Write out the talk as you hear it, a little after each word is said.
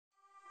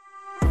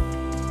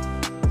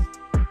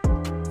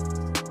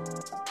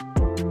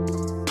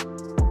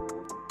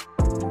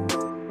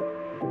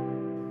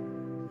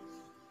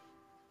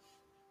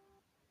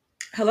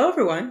Hello,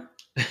 everyone.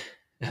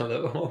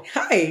 Hello.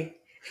 Hi.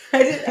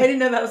 I didn't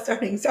know that was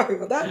starting. Sorry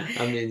about that.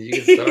 I mean, you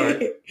can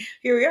start.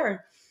 Here we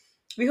are.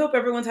 We hope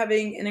everyone's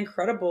having an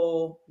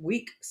incredible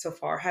week so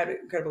far. Had an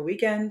incredible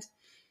weekend.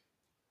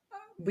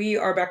 We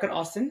are back in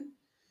Austin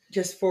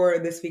just for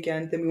this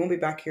weekend. Then we won't be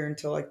back here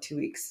until like 2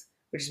 weeks,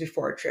 which is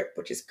before our trip,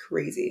 which is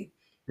crazy.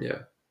 Yeah,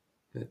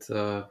 it's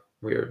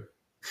weird.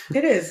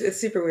 It is. It's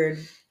super weird.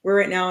 We're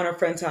right now in our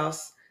friend's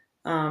house.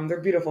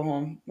 Their beautiful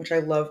home, which I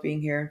love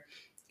being here.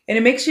 And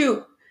it makes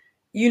you,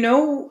 you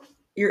know,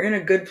 you're in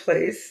a good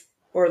place,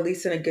 or at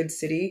least in a good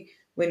city,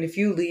 when if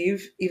you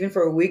leave, even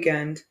for a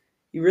weekend,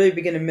 you really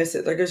begin to miss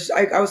it. Like,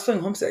 I was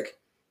feeling homesick.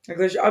 Like,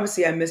 there's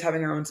obviously, I miss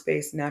having our own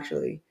space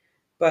naturally,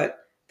 but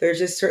there's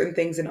just certain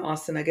things in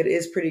Austin. Like, it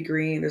is pretty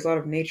green. There's a lot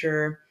of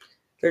nature.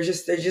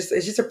 It's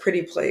just a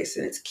pretty place,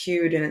 and it's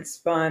cute and it's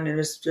fun, and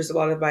there's a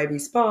lot of vibey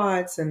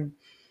spots, and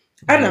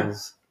The I don't know,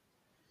 hills,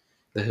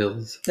 the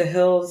hills. the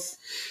hills.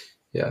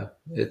 Yeah,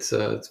 it's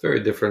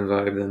very different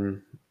vibe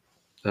than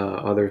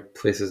other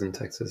places in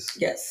Texas.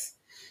 Yes,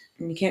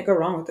 and you can't go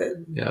wrong with it.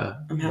 Yeah,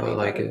 I'm I happy about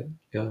like it. it.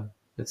 Yeah,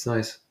 it's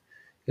nice.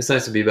 It's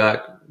nice to be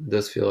back. It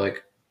does feel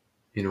like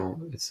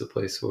it's the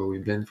place where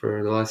we've been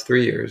for the last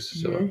 3 years.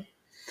 So Mhm.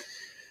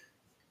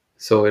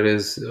 so it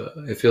is.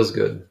 It feels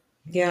good.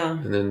 Yeah.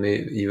 And then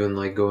maybe even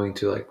like going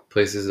to like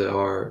places that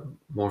are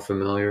more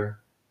familiar.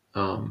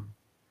 Um,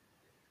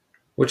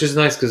 Which is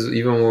nice because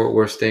even where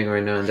we're staying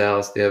right now in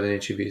Dallas, they have an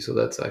HEB, so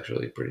that's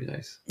actually pretty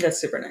nice. That's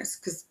super nice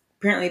because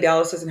apparently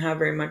Dallas doesn't have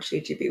very much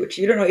HEB, which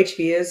you don't know what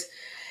HEB is.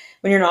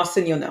 When you're in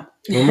Austin, you'll know.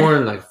 We're more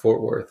in like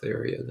Fort Worth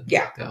area than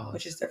Yeah, like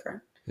which is Dallas.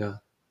 different. Yeah,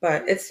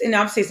 But and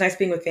obviously it's nice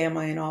being with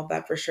family and all of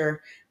that for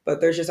sure. But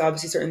there's just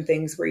obviously certain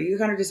things where you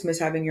kind of just miss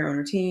having your own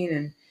routine,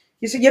 and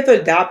you have to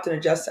adapt and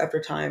adjust after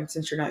time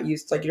since you're not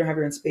used, like, you don't have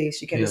your own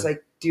space. You can't just yeah.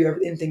 like do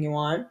anything you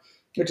want,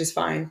 which is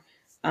fine.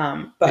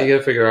 You But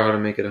gotta figure out how to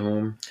make it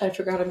home. I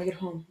forgot how to make it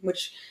home,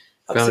 which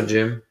Found a obviously,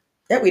 gym.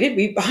 yeah, we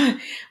did.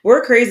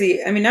 We're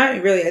crazy. I mean,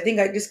 not really. I think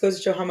that just goes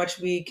to show how much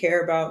we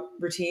care about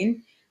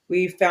routine.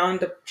 We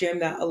found a gym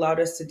that allowed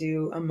us to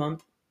do a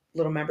month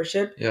little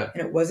membership, Yeah,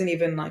 and it wasn't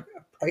even like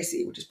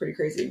pricey, which is pretty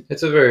crazy.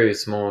 it's a very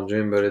small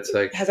gym, but it's It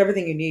like has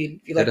everything you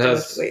need if you it like to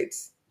lift has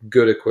weights.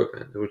 good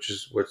equipment, which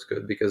is what's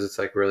good because it's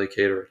like really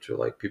catered to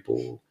like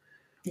people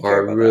You who care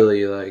are about that.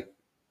 really like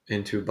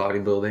into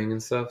bodybuilding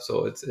and stuff.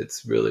 So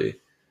it's really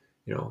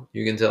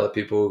you can tell that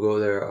people who go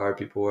there are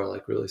people who are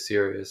like really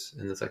serious,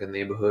 and it's like a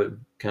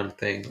neighborhood kind of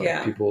thing. Like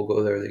Yeah. people will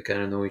go there, they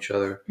kind of know each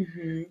other.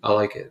 Hmm. I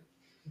like it.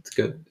 It's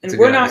good. It's And a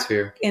we're good not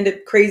atmosphere.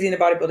 crazy into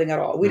bodybuilding at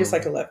all. We just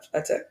like No, to lift.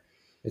 That's it.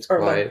 it's Or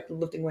like quiet.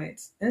 lifting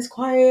weights. And it's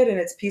quiet and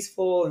it's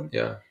peaceful, and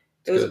Yeah,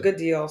 it's it was a good. good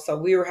deal. So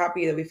we were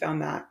happy that we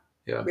found that.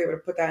 Yeah, We were able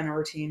to put that in our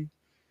routine.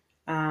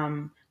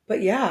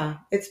 But yeah,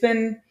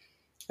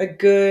 a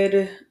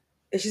good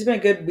it's just been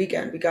a good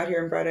weekend. We got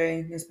here on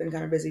Friday. It's been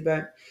kind of busy,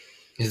 but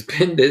it's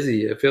been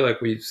busy. I feel like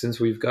since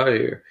we've got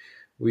here,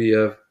 we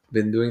have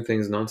been doing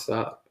things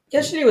nonstop.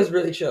 yesterday was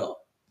really chill.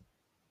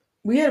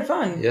 We had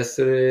fun.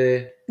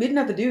 Yesterday, We didn't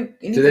have to do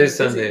anything today's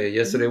Sunday. busy.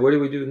 Yesterday, what did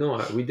we do?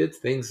 No, we did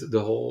things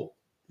the whole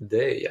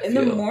day. I In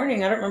the feel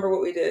morning, I don't remember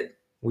what we did.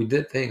 we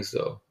did things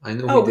though. I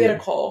know we Oh, we had a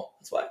did. call.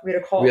 That's why we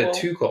had a We had call.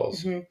 2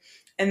 calls. Hmm.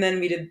 And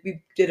then we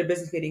did a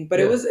business meeting, but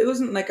Yeah. it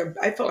wasn't like a.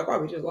 I felt like, wow,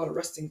 we did a lot of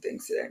resting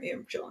things today. Maybe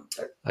I'm chilling,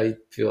 but I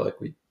feel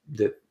like we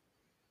did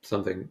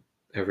something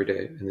every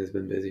day and it's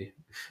been busy.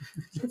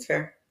 that's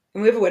fair.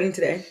 And we have a wedding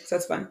today, so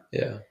that's fun.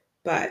 Yeah.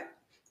 But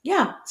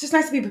yeah, it's just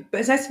nice to be.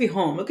 It's nice to be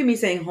home. Look at me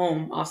saying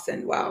home,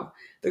 Austin. Wow,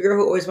 the girl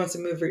who always wants to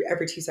move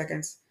every 2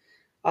 seconds.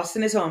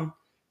 Austin is home,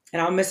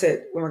 and I'll miss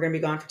it when we're going to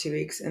be gone for 2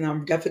 weeks, and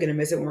I'm definitely going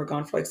to miss it when we're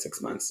gone for like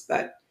 6 months.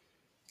 But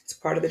it's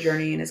part of the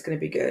journey, and it's going to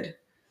be good.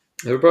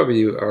 It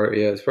probably are.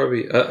 Yeah, it's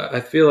probably. I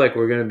feel like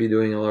we're going to be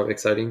doing a lot of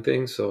exciting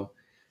things, so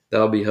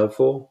that'll be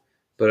helpful.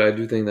 But I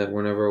do think that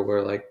whenever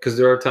we're like, because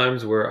there are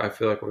times where I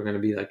feel like we're going to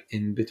be like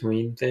in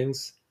between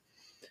things,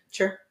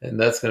 Sure. and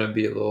that's going to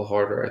be a little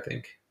harder, I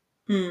think.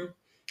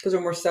 Because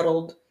we're more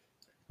settled.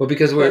 Well,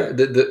 because we're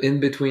But the in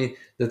between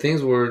the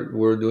things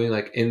we're doing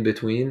like in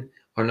between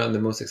are not the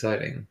most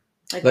exciting.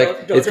 like Like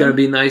it's gonna Belgium,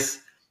 be nice.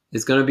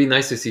 It's gonna be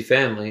nice to see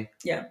family,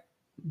 yeah,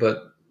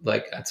 but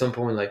like at some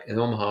point, like in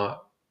Omaha,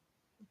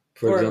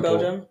 for or in example,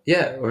 Belgium,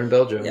 yeah, or in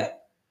Belgium, yeah.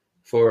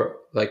 for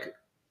like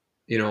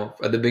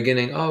at the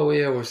beginning, oh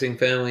yeah, we're seeing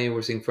family,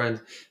 we're seeing friends,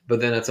 but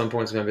then at some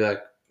point it's gonna be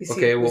like,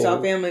 okay, We saw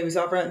well, family, we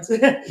saw friends.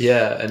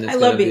 yeah, and I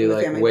it's love gonna be being with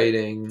like family, but it's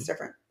waiting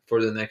different. for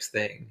the next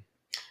thing.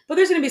 But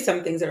there's going to be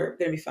some things that are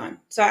going to be fun.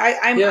 So Yeah,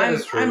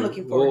 that's I'm true.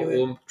 looking forward We'll to it.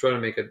 we'll try to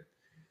make it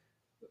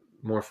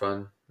more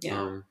fun.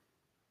 Yeah.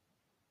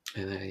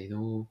 And I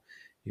know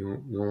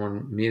you don't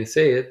want me to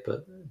say it,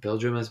 but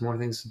Belgium has more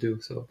things to do.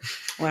 So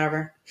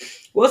Whatever.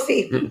 We'll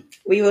see.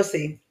 We will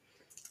see.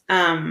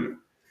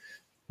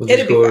 we'll just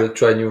It'll be go to fun.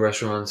 try new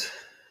restaurants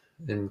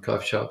and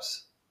coffee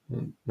shops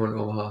when we're in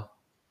Omaha.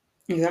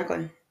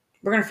 Exactly.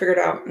 We're going to figure it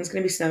out. It's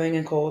going to be snowing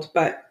and cold,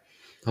 but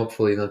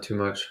Hopefully not too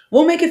much.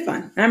 we'll make it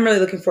fun. And I'm really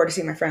looking forward to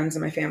seeing my friends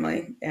and my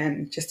family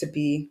and just to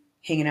be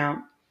hanging out.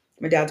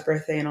 My dad's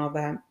birthday and all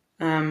that.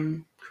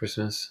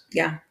 Christmas.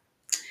 Yeah,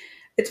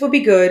 it will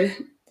be good.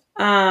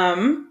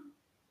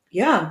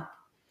 Yeah,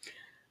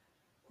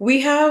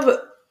 we have.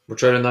 We're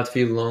trying to not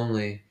feel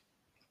lonely.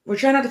 We're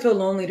trying not to feel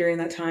lonely during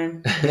that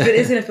time because it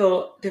is going to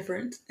feel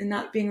different and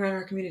not being around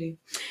our community.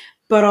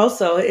 But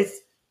also, it's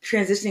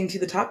transitioning to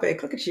the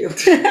topic. Look at you.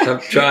 I'm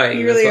trying.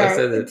 You That's really why I are.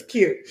 said it. It's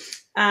cute.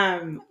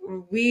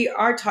 We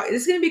are talking.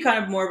 This is going to be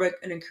kind of more of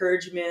an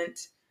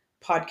encouragement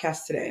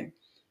podcast today,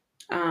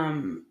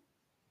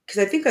 because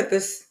I think that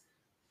this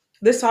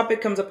topic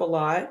comes up a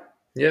lot.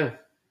 Yeah,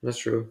 that's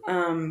true.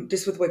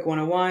 Just with like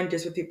 101,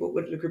 just with people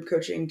with the group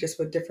coaching, just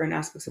with different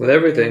aspects of With what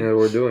we're everything doing. that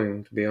we're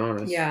doing, to be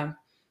honest. Yeah.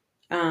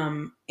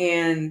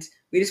 And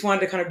we just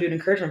wanted to kind of do an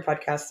encouragement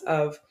podcast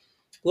of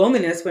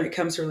loneliness when it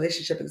comes to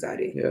relationship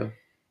anxiety. Yeah.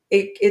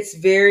 It's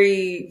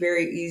very,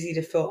 very easy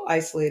to feel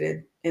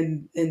isolated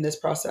in this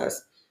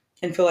process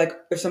and feel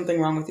like there's something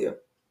wrong with you.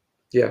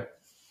 Yeah.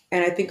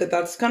 And I think that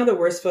that's kind of the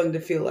worst feeling to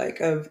feel like,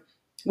 of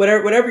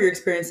whatever you're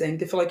experiencing,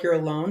 to feel like you're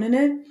alone in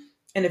it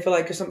and to feel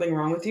like there's something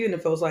wrong with you. And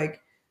it feels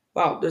like,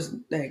 wow, there's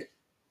like,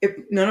 if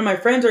none of my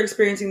friends are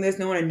experiencing this,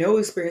 no one I know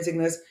is experiencing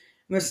this,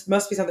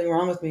 must be something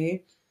wrong with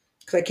me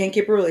because I can't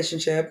keep a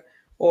relationship.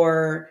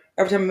 Or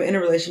every time I'm in a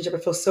relationship, I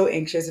feel so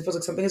anxious. It feels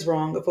like something is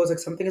wrong. It feels like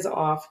something is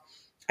off.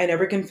 I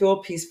never can feel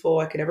peaceful.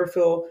 I can never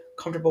feel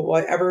comfortable. Will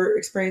I ever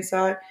experience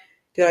that?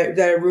 Did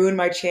I ruin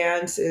my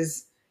chance?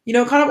 Is,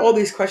 kind of all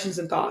these questions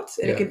and thoughts.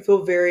 And it Yeah. can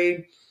feel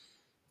very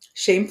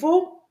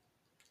shameful,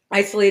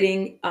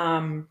 isolating,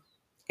 and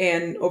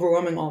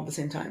overwhelming all at the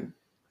same time.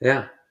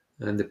 Yeah.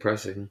 And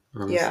depressing,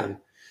 honestly. Yeah.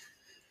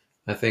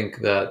 I think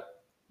that,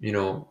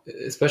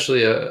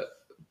 especially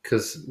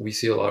because we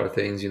see a lot of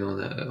things,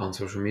 on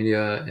social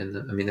media. And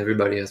I mean,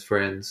 everybody has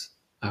friends,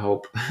 I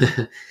hope.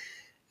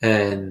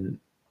 And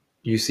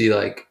you see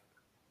like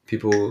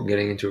people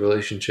getting into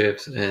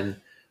relationships, and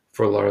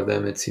for a lot of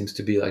them, it seems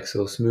to be like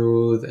so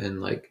smooth and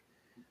like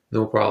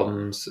no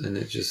problems. And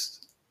it's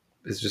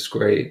just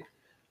great.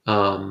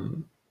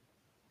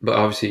 But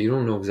obviously, you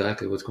don't know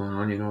exactly what's going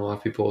on. A lot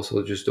of people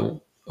also just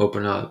don't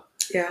open up.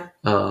 Yeah.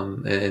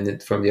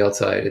 And from the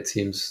outside, it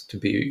seems to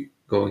be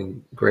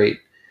going great.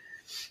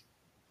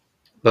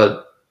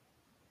 But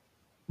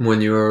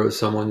when you're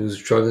someone who's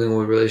struggling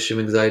with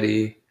relationship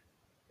anxiety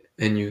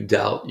and you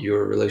doubt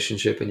your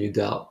relationship and you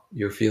doubt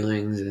your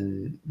feelings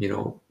and,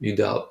 you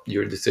doubt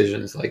your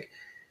decisions, like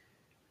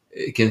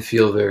it can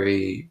feel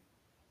very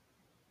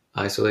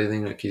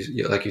isolating, like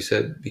you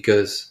said,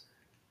 because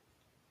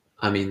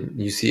I mean,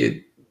 you see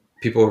it,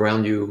 people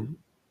around you,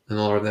 and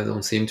a lot of them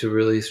don't seem to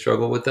really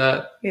struggle with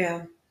that.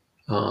 Yeah.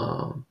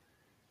 Um,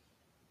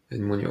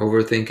 and when you're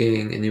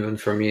overthinking, and even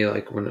for me,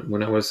 like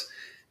when I was,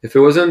 if it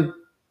wasn't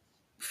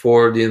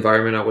for the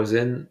environment I was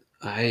in,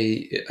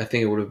 I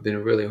think it would have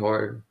been really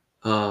hard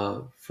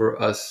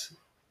for us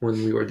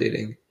when we were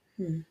dating,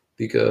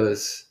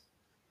 because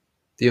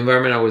the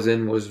environment I was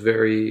in was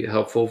very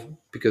helpful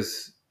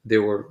because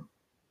there were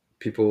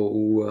people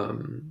who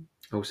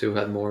I would say who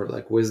had more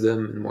like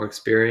wisdom and more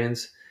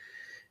experience,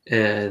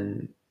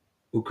 and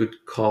who could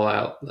call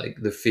out like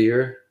the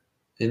fear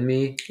in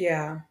me.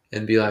 Yeah.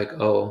 And be like,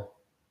 oh,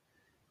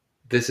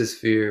 this is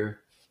fear,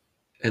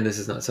 and this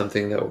is not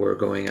something that we're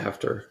going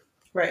after.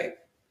 Right.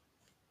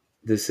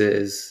 This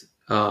is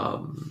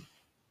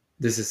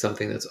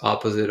something that's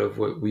opposite of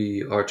what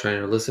we are trying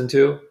to listen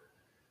to,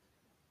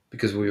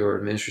 because we were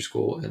in ministry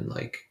school, and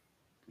like,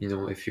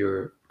 if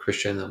you're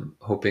Christian, I'm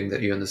hoping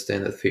that you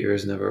understand that fear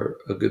is never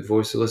a good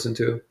voice to listen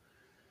to.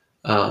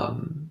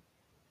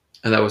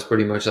 And that was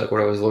pretty much like what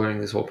I was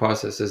learning this whole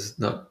process, is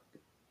not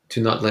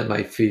let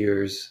my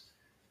fears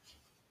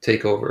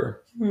take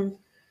over.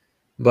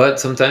 But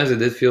sometimes it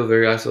did feel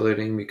very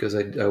isolating because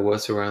I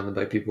was surrounded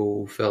by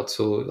people who felt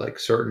so like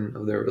certain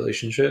of their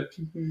relationship.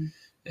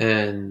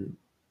 And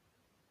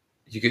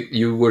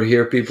you would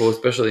hear people,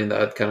 especially in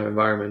that kind of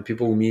environment,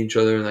 people who meet each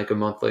other and like a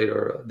month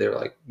later they're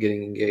like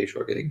getting engaged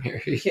or getting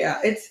married. Yeah,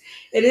 it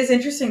is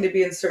interesting to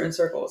be in certain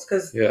circles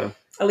because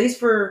at least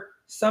for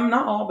some,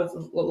 not all, but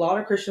a lot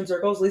of Christian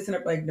circles, at least in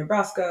like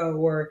Nebraska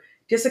or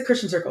just a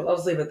Christian circle, I'll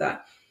just leave it at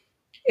that.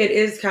 It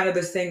is kind of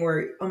this thing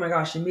where, oh my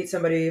gosh, you meet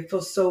somebody, it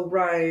feels so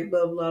right,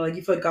 blah, blah, like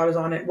you feel like God is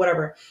on it,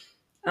 whatever.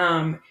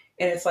 And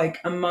it's like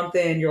a month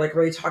in, you're like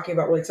really talking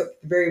about really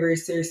very, very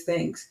serious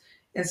things.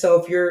 And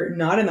so if you're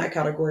not in that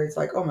category, it's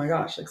like, oh my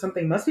gosh, like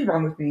something must be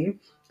wrong with me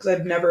because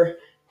I've never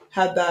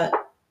had that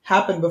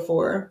happen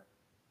before.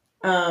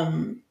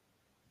 And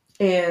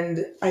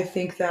I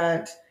think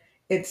that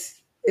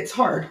it's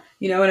hard,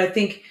 and I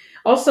think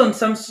also in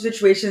some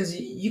situations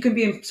you can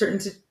be in certain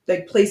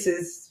like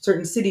places,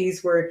 certain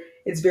cities where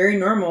it's very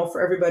normal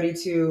for everybody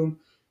to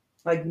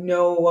like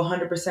know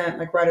 100%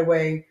 like right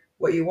away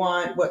what you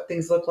want, what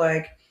things look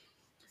like.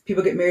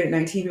 People get married at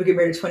 19, people get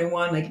married at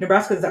 21. Like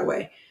Nebraska is that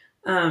way.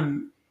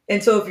 And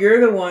so if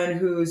you're the one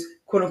who's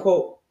quote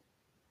unquote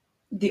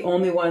the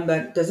only one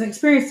that doesn't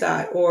experience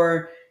that,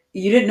 or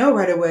you didn't know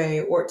right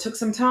away, or it took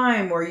some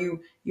time, or you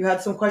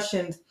had some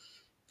questions,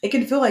 it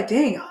can feel like,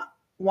 dang,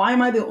 why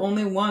am I the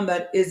only one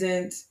that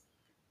isn't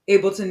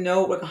able to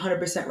know like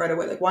 100% right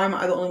away. Like, why am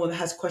I the only one that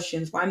has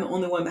questions? Why am I the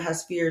only one that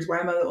has fears? Why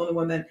am I the only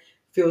one that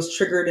feels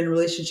triggered in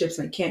relationships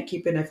and I can't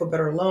keep it and I feel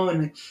better alone?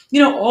 And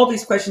like, all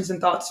these questions and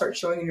thoughts start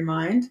showing in your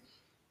mind.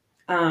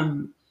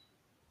 Um,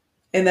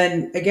 and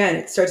then again,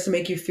 it starts to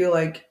make you feel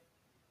like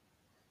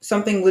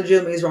something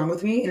legitimately is wrong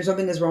with me. And if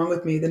something is wrong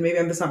with me, then maybe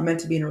I'm just not meant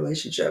to be in a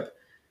relationship.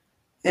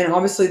 And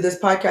obviously, this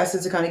podcast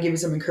is to kind of give you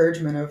some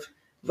encouragement of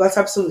that's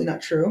absolutely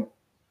not true.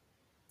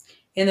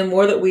 And the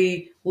more that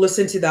we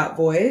listen to that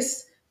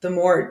voice, the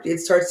more it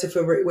starts to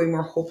feel way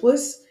more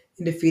hopeless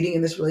and defeating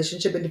in this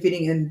relationship and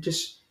defeating in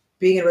just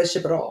being in a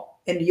relationship at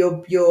all. And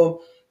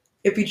you'll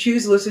if you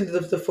choose to listen to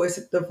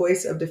the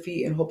voice of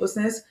defeat and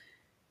hopelessness,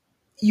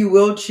 you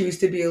will choose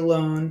to be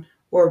alone,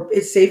 or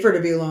it's safer to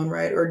be alone,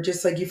 right? Or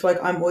just like you feel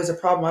like I'm always a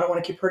problem. I don't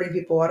want to keep hurting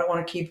people. I don't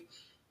want to keep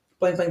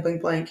blank, blank,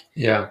 blank, blank.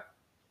 Yeah,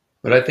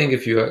 but I think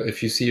if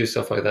you see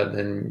yourself like that,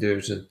 then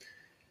there's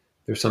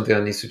something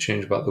that needs to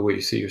change about the way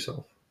you see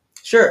yourself.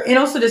 Sure. And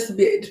also just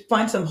to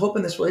find some hope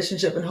in this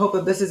relationship and hope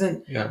that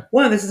Yeah,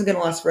 this isn't going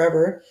to last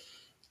forever.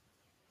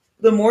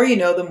 The more you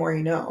know, the more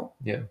you know.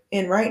 yeah,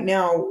 And right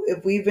now,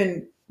 if we've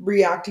been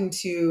reacting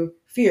to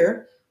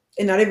fear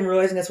and not even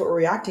realizing that's what we're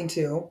reacting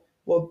to,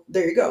 well,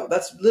 there you go.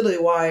 That's literally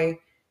why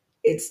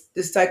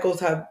the cycles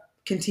have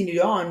continued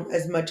on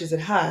as much as it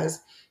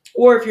has.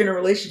 Or if you're in a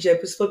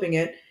relationship, is flipping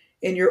it,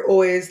 and you're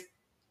always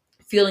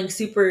feeling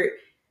super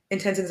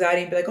intense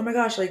anxiety and be like, oh my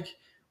gosh, like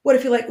what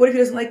if he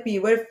doesn't like me?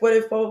 What if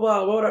blah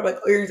blah blah blah, like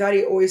your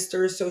anxiety always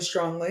stirs so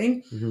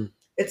strongly. hmm,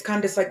 It's kind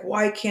of just like,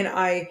 why can't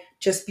I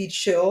just be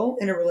chill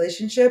in a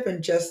relationship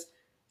and just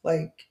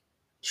like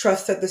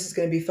trust that this is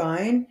going to be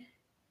fine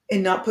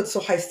and not put so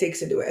high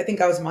stakes into it? I think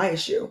that was my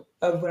issue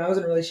of when I was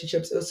in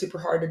relationships. It was super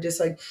hard to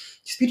just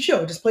be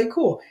chill, just play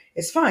cool.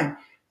 It's fine.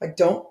 Like,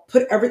 don't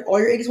put all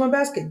your eggs in one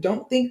basket.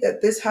 Don't think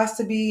that this has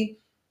to be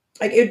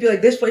like, it would be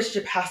like this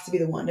relationship has to be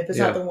the one. If it's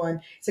not yeah, the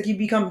one, it's like you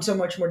become so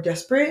much more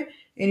desperate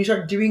and you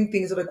start doing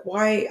things of like,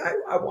 why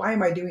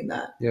am I doing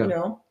that?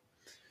 yeah,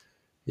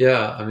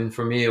 yeah. I mean,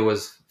 for me, it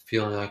was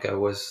feeling like I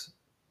was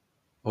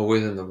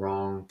always in the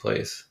wrong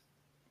place.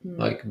 Mm.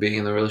 Like being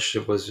in the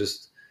relationship was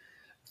just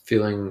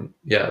feeling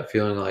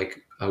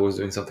like I was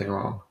doing something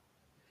wrong,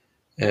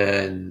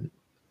 and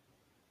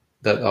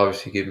that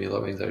obviously gave me a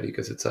lot of anxiety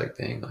because it's like,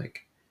 dang,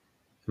 like,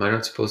 am I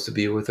not supposed to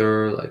be with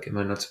her? Like, am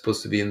I not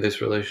supposed to be in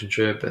this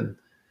relationship? And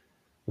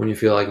when you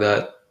feel like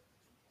that,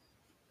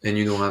 and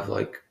you don't have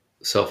like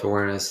self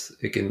awareness,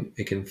 it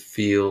can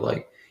feel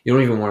like you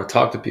don't even want to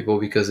talk to people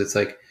because it's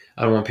like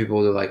I don't want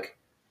people to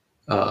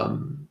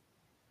um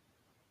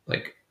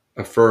like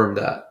affirm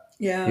that.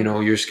 Yeah.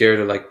 You're scared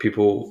of like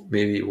people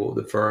maybe will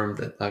affirm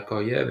that, like, oh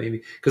yeah,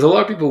 maybe, because a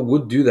lot of people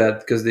would do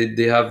that because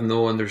they have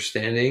no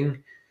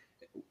understanding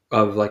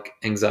of like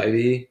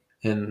anxiety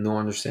and no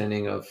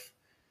understanding of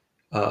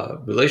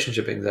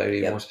relationship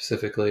anxiety more Yep.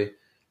 specifically,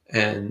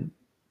 and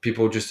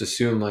people just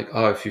assume like,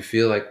 oh, if you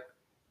feel like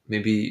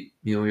maybe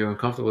you're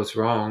uncomfortable, it's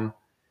wrong,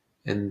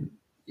 and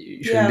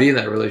you shouldn't be Yeah. in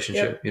that Yep.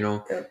 relationship,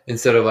 Yep.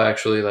 instead of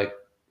actually like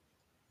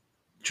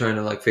trying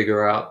to like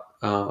figure out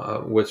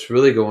what's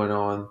really going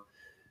on.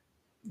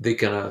 They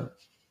kind of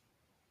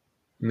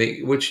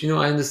make, which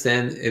I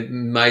understand it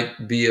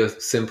might be a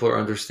simpler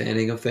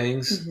understanding of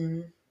things,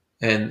 Hmm.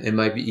 and it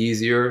might be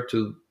easier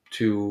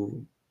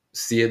to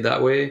see it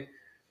that way.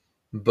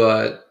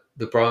 But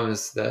the problem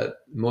is that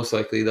most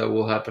likely that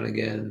will happen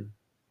again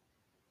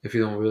if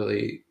you don't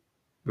really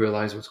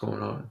realize what's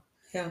going on.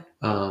 Yeah.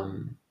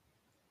 Um,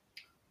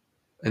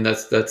 and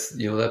that's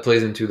that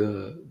plays into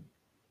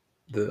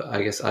the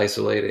I guess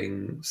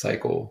isolating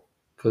cycle,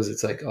 because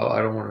it's like, oh,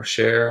 I don't want to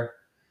share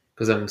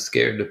because I'm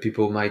scared that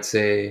people might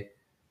say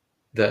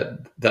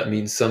that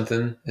means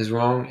something is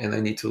wrong and I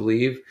need to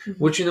leave. Hmm.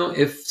 Which,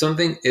 if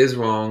something is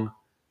wrong,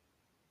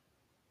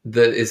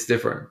 that it's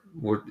different.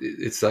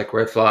 It's like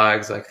red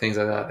flags, like things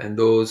like that, and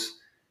those,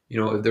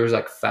 if there's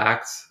like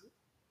facts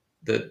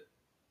that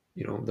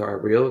that are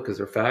real because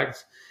they're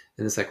facts,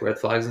 and it's like red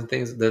flags and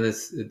things, then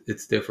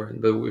it's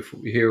different. But if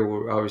here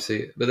we're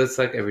obviously, but that's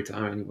like every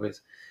time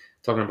anyways,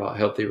 talking about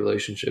healthy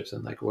relationships,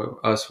 and like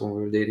us when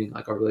we were dating,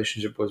 like our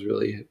relationship was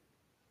really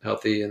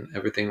healthy and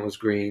everything was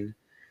green,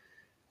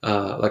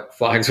 like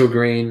flags were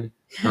green.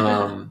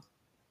 um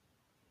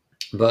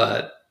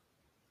but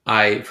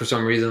I, for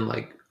some reason,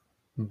 like,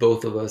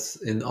 both of us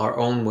in our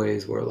own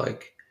ways were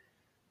like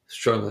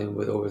struggling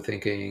with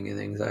overthinking and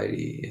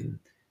anxiety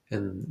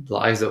and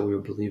lies that we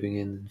were believing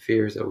in and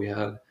fears that we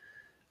had.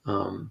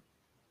 um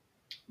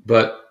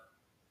but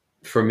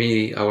for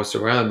me, I was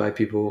surrounded by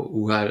people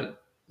who had,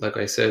 like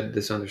I said,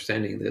 this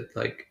understanding that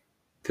like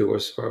there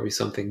was probably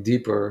something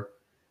deeper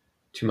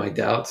to my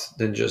doubts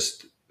than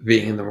just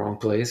being in the wrong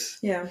place,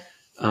 Yeah.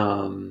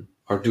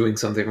 or doing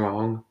something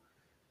wrong.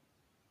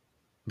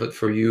 But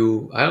for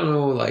you, I don't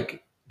know,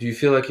 like, do you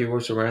feel like you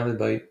were surrounded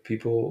by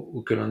people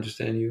who could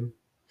understand you?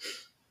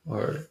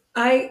 Or,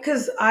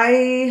 Because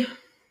I,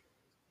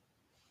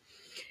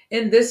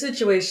 in this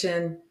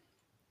situation,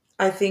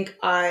 I think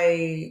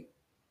I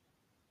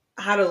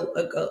had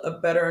a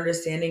better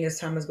understanding as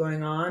time was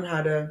going on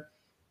how to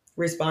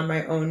respond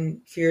my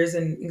own fears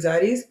and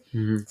anxieties.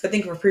 Hmm. So I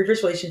think for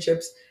previous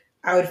relationships,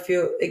 I would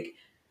feel like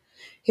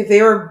if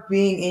they were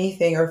being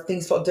anything or if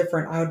things felt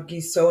different, I would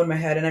be so in my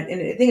head. And I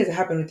think it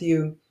happened with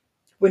you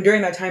when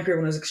during that time period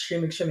when I was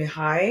extremely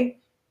high,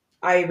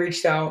 I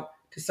reached out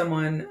to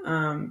someone,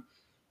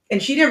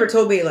 and she never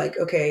told me like,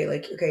 okay,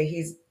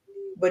 he's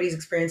what he's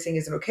experiencing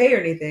isn't okay or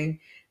anything,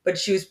 but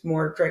she was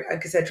more,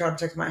 like I said, trying to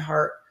protect my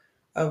heart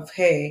of,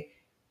 hey,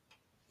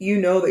 you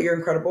know that you're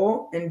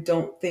incredible, and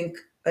don't think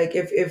like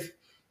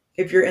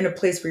if you're in a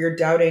place where you're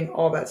doubting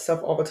all that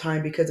stuff all the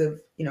time because of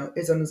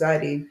his own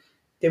anxiety,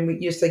 then we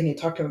you just like need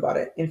to talk to him about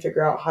it and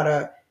figure out how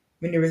to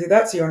maneuver through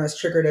that so you aren't as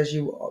triggered as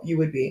you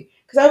would be.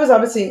 Because I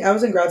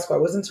was in grad school, I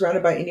wasn't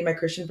surrounded by any of my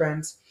Christian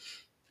friends.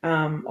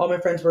 All my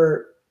friends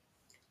were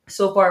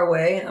so far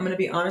away, and I'm going to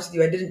be honest with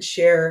you, I didn't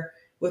share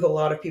with a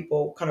lot of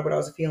people kind of what I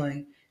was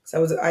feeling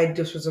because I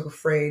just was like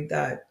afraid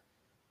that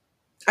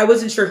I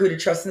wasn't sure who to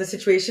trust in the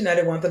situation. I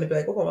didn't want them to be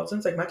like, oh, well, it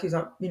sounds like Matthew's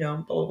not,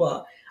 blah, blah,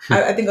 blah.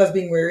 I think I was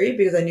being wary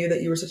because I knew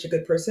that you were such a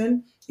good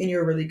person and you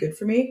were really good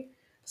for me.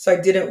 So I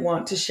didn't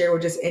want to share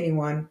with just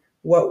anyone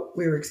what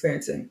we were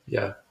experiencing,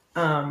 Yeah.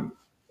 um,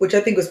 which I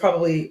think was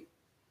probably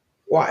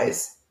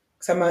wise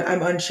because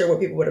I'm unsure what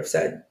people would have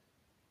said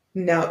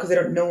now because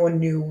no one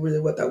knew really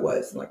what that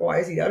was. I'm like, why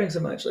is he doubting so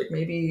much? Like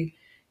maybe,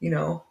 It's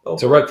a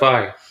oh, red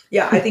flag.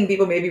 yeah, I think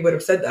people maybe would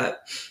have said that.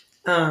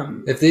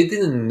 If they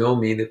didn't know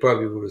me, they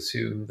probably would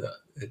assume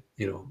that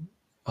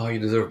oh, you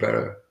deserve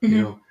better.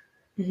 Mhm,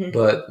 mhm.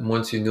 But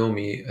once you know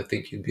me, I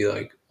think you'd be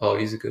like, oh,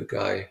 he's a good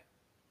guy.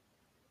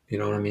 You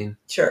know what I mean?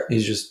 Sure.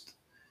 He's just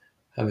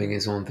having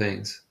his own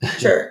things.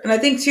 Sure. And I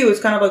think too, it's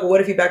kind of like,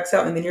 what if he backs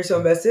out and then you're so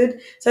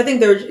invested? So I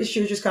think she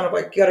was just kind of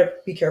like, you got to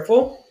be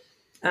careful,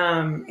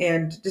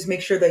 and just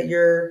make sure that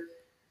your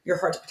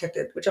heart's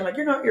protected. Which I'm like,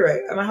 you're not. You're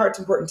right. My heart's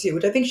important too.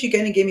 Which I think she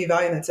kind of gave me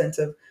value in that sense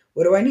of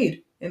what do I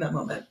need in that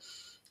moment.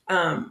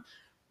 Um,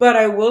 but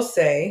I will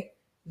say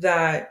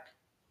that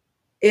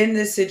in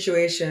this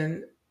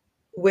situation,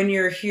 when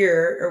you're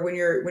here or when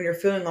you're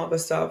feeling all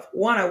this stuff,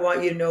 one, I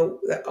want you to know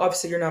that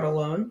obviously you're not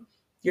alone.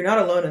 You're not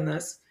alone in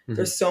this. Hmm.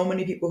 There's so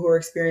many people who are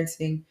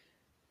experiencing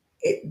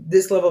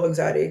this level of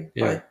anxiety,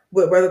 Yeah. like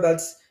whether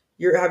that's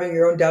you're having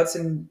your own doubts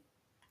and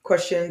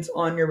questions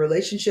on your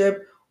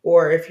relationship,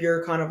 or if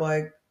you're kind of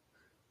like,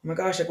 oh my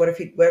gosh, like what if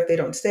they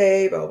don't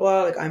stay, blah blah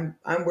blah. Like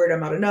I'm worried I'm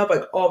not enough,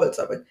 like all that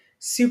stuff, like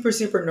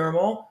super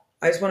normal.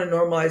 I just want to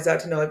normalize that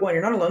to know like one,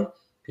 you're not alone,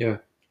 Yeah.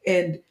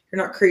 and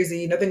you're not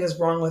crazy. Nothing is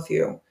wrong with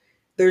you.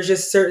 There's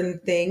just certain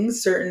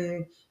things,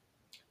 certain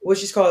let's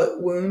just call it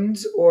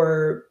wounds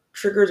or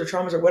triggers or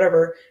traumas or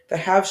whatever that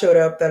have showed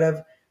up that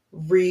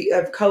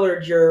have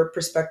colored your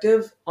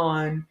perspective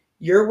on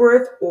your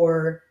worth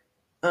or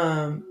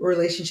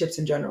relationships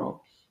in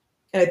general.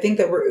 And I think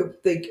that we're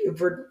like if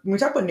we're when we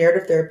talk about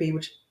narrative therapy,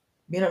 which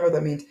may not know what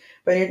that means,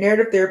 but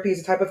narrative therapy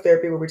is a type of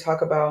therapy where we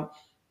talk about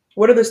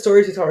what are the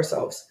stories we tell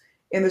ourselves,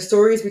 and the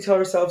stories we tell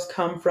ourselves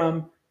come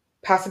from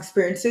past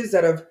experiences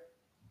that have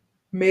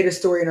made a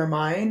story in our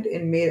mind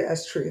and made it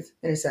as truth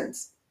in a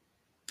sense.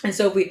 And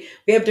so we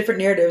have different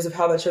narratives of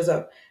how that shows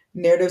up.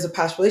 Narratives of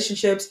past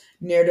relationships,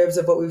 narratives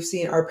of what we've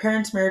seen our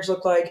parents' marriage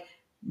look like,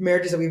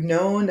 marriages that we've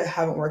known that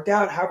haven't worked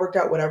out, have worked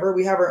out, whatever.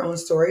 We have our own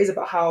stories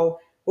about how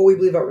what we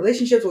believe about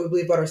relationships, what we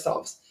believe about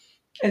ourselves.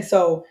 And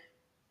so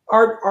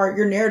our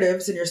your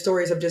narratives and your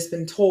stories have just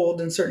been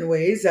told in certain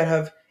ways that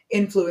have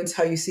influenced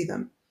how you see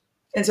them.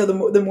 And so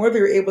the more that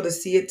you're able to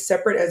see it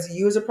separate as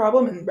you as a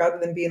problem, and rather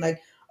than being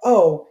like,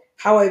 oh,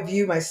 how I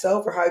view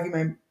myself or how I view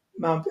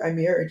my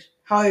marriage,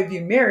 how I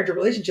view marriage or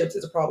relationships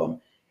is a problem.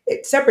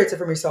 It separates it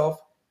from yourself.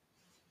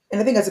 And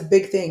I think that's a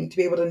big thing to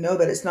be able to know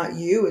that it's not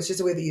you, it's just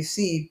the way that you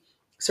see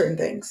certain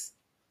things.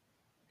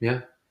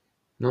 Yeah.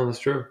 No, that's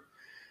true.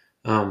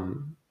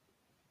 Um,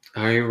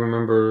 I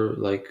remember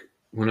like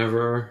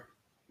whenever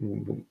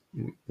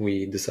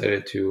we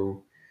decided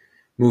to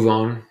move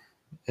on,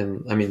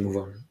 and I mean move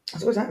on,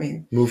 So what does that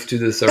mean? move to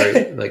the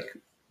sorry, like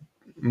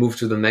move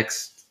to the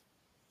next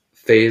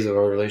phase of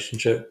our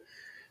relationship.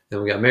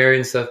 Then we got married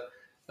and stuff.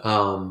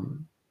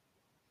 Um,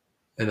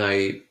 and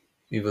I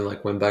even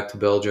like went back to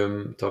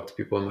Belgium, talked to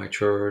people in my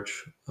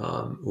church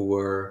who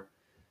were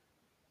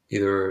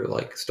either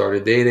like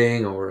started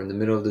dating or in the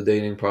middle of the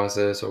dating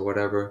process or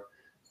whatever,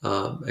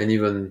 and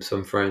even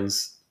some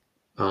friends.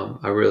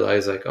 I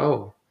realized like,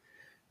 oh,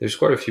 there's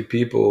quite a few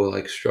people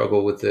like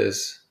struggle with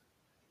this,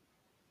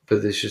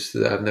 but it's just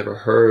that I've never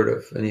heard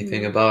of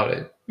anything Mm-hmm. about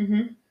it,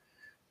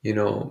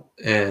 Mm-hmm.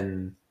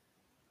 and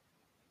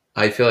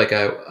I feel like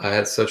I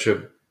had such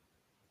a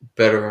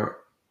better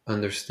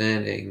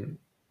understanding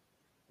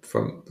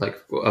from like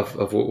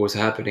of what was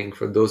happening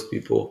for those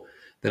people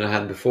than I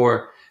had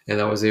before, and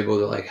I was able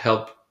to like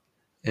help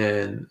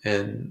and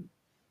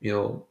you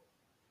know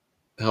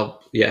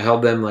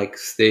help them like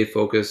stay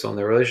focused on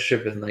their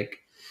relationship and like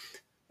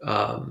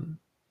um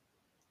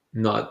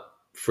not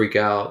freak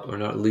out or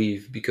not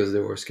leave because they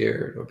were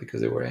scared or because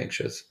they were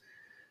anxious.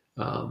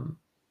 um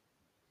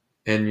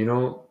and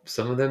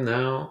some of them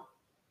now,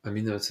 I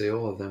mean, I would say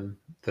all of them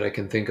that I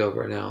can think of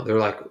right now, they're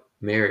like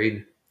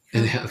married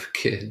and they have a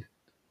kid.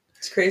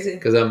 It's crazy.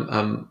 because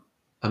I'm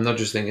not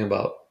just thinking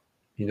about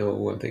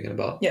who I'm thinking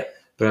about, Yeah,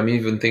 but I'm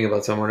even thinking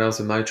about someone else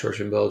in my church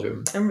in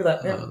Belgium, I remember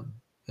that. Yeah,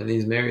 and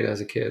he's married as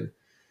a kid.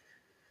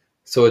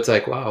 So it's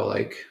like wow,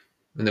 like,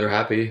 and they're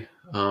happy.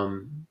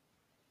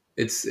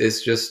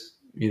 It's just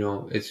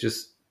it's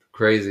just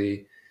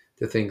crazy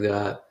to think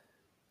that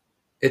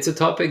it's a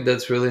topic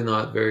that's really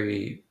not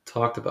very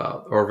talked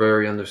about or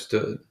very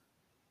understood.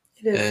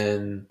 it is.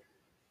 And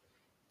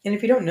And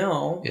if you don't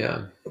know,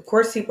 yeah, of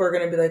course, people are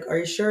going to be like, "Are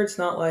you sure it's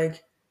not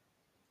like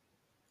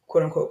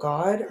quote unquote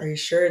God? Are you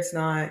sure it's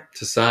not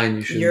it's a sign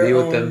you should be your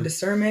with own them,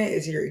 discernment?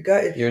 Is it your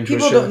gut?" your People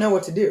don't intuition. know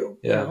what to do,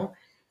 Yeah,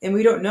 and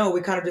we don't know.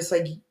 We kind of just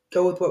like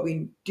go with what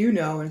we do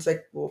know, and it's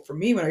like, well, for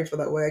me, when I feel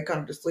that way, I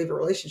kind of just leave a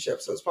relationship.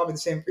 So it's probably the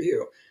same for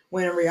you.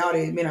 When in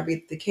reality, it may not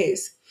be the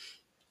case.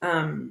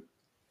 Um,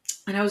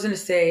 and I was going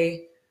to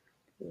say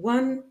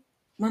one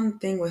one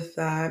thing with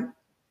that.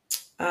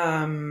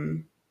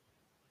 Um,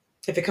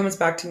 if it comes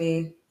back to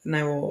me, then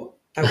I will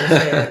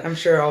say it. I'm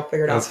sure I'll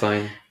figure it that's out.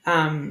 fine.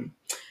 Um,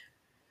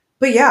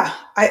 but yeah,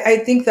 I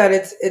think that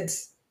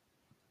it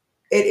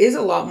is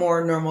a lot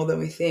more normal than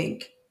we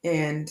think.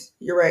 And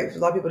you're right. A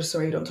lot of people just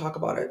don't talk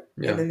about it,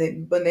 and Yeah,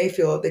 then when they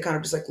feel it, they kind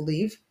of just like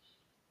leave.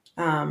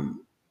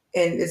 Um,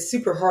 and it's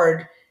super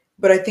hard.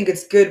 But I think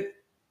it's good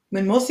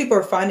when most people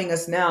are finding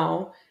us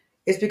now.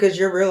 It's because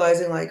you're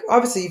realizing, like,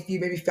 obviously, if you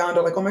maybe found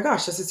out, like, oh my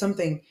gosh, this is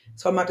something.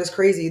 So I'm not just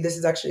crazy. This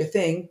is actually a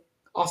thing.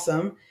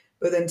 Awesome.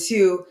 But then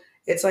two,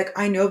 it's like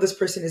I know this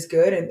person is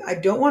good, and I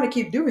don't want to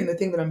keep doing the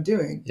thing that I'm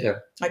doing. yeah,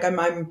 Like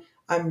I'm.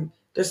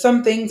 There's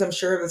some things I'm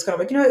sure that's kind of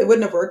like it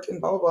wouldn't have worked, and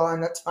blah blah blah,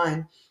 and that's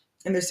fine.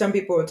 And there's some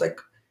people it's like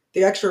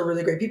they actually are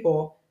really great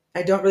people.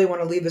 I don't really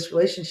want to leave this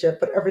relationship,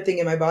 but everything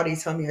in my body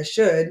is telling me I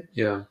should.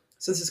 yeah,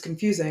 So this is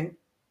confusing.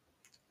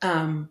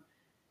 Um,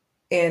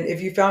 and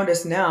if you found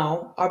us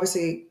now,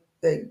 obviously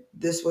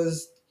this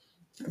was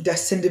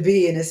destined to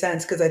be in a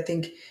sense because I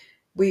think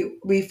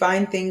we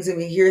find things and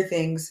we hear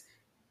things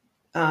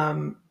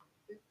um,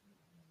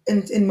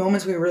 in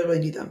moments we really really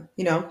need them,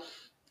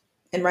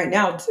 And right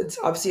now it's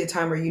obviously a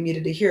time where you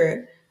needed to hear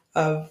it.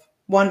 Of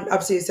one,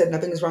 obviously, you said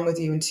nothing is wrong with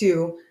you, and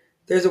two,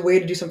 there's a way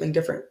to do something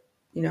different.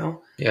 You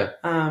know, yeah,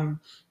 um,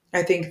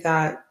 I think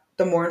that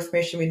the more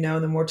information we know,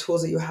 the more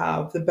tools that you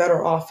have, the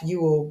better off you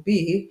will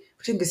be,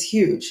 which I think is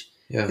huge.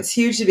 yeah, It's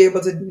huge to be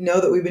able to know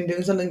that we've been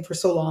doing something for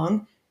so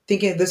long,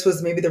 thinking that this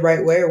was maybe the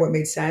right way or what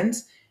made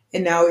sense.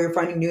 And now you're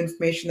finding new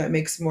information that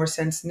makes more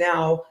sense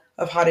now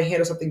of how to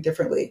handle something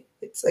differently.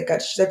 It's like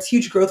that's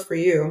huge growth for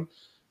you.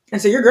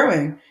 And so you're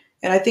growing.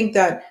 And I think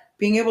that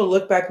being able to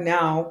look back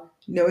now,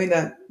 knowing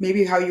that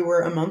maybe how you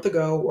were a month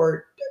ago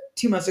or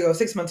 2 months ago,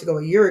 6 months ago,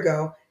 a year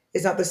ago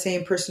is not the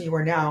same person you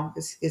are now.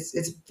 It's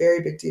a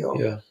very big deal.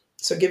 yeah,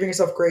 So giving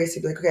yourself grace to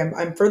be like, okay,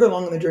 I'm further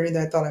along in the journey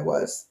than I thought I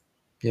was.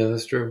 yeah.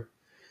 That's true.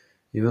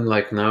 Even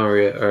like now,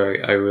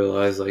 I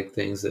realize like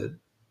things that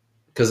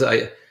because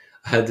I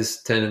had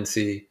this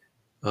tendency,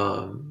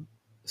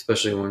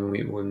 especially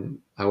when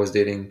I was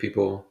dating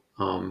people.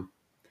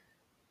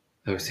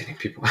 I was dating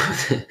people.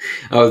 I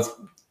was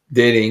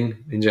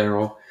dating in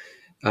general,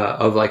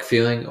 of like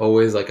feeling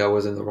always like I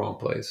was in the wrong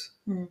place,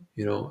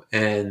 Mm.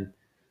 and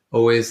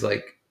always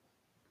like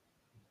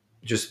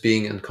just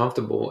being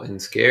uncomfortable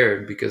and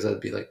scared because I'd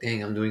be like,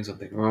 dang, I'm doing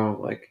something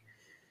wrong. Like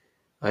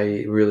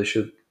I really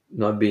should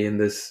not be in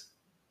this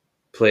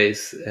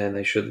place and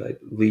I should like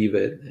leave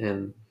it.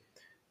 And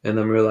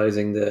I'm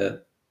realizing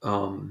that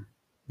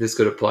this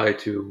could apply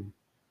to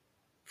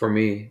for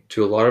me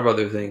to a lot of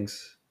other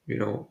things,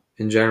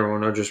 in general,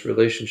 not just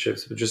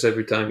relationships, but just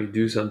every time you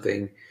do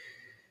something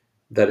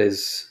that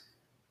is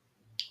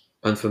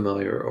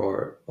unfamiliar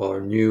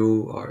or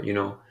new or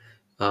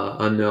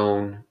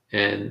unknown.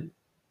 And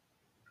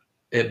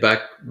it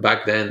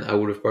back then I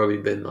would have probably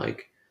been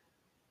like,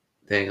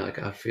 dang, like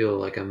I feel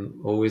like I'm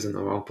always in the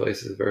wrong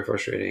place. It's very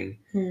frustrating.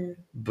 Mm.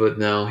 But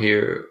now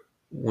here,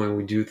 when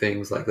we do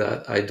things like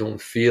that, I don't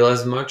feel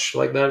as much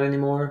like that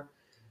anymore.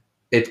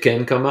 It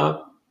can come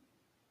up,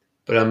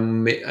 but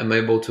I'm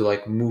able to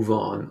like move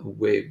on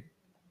way,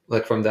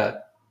 like from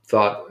that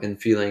thought and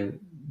feeling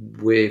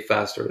way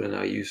faster than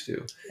I used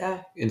to.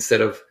 Yeah.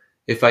 Instead of,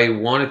 if I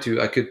wanted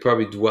to, I could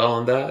probably dwell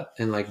on that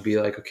and like be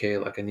like, okay,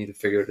 like I need to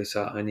figure this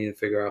out. I need to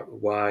figure out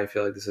why I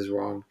feel like this is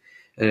wrong,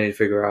 and I need to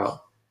figure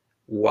out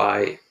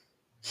why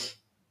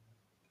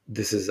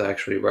this is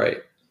actually right.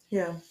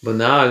 Yeah. But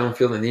now I don't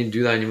feel the need to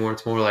do that anymore.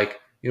 It's more like,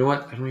 you know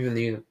what? I don't even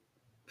need to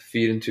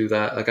feed into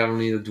that. Like I don't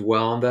need to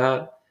dwell on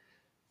that.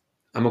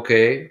 I'm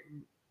okay.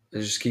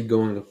 And just keep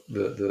going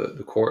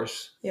the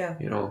course. Yeah.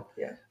 You know.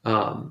 Yeah.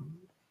 Um,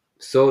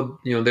 so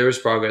there is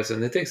progress,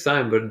 and it takes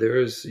time, but there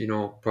is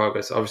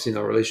progress. Obviously, in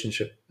our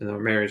relationship, in our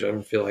marriage, I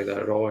don't feel like that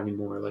at all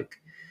anymore. Like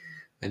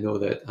I know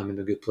that I'm in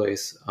a good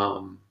place,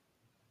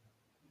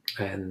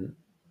 and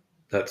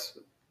that's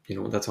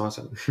that's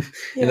awesome, and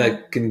Yeah.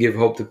 that can give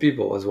hope to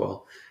people as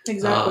well.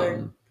 Exactly.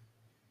 Um,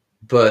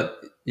 but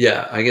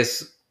yeah, I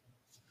guess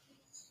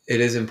it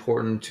is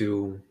important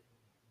to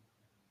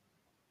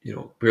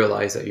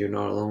realize that you're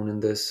not alone in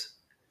this,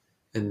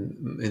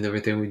 and in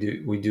everything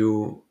we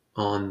do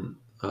on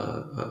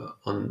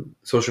on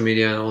social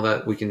media and all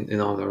that, we can in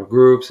all our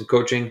groups and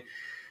coaching,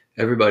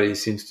 everybody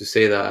seems to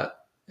say that,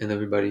 and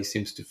everybody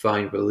seems to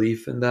find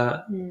relief in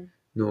that, Mm.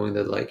 knowing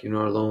that like you're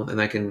not alone.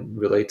 And I can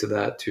relate to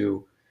that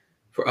too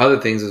for other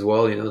things as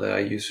well, that I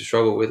used to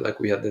struggle with. Like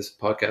we had this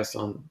podcast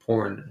on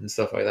porn and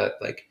stuff like that.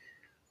 Like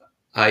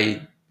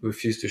I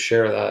refused to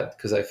share that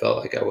because I felt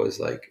like I was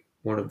like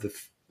one of the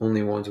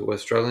only ones who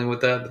was struggling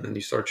with that. But then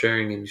you start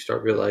sharing and you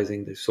start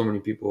realizing there's so many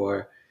people who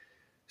are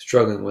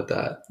struggling with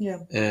that. Yeah.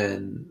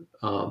 And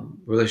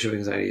relationship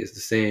anxiety is the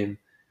same.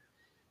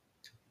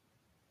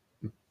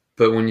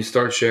 But when you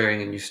start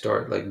sharing and you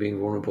start like being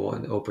vulnerable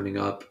and opening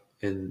up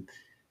and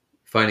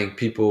finding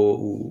people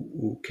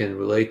who can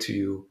relate to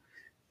you,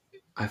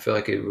 I feel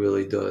like it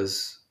really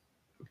does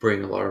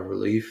bring a lot of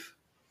relief.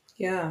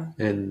 Yeah.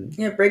 And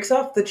Yeah, it breaks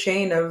off the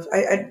chain of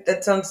I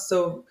that sounds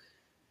so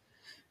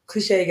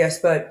cliche, I guess,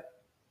 but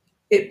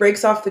it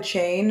breaks off the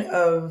chain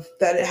of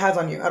that it has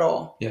on you at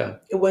all. yeah,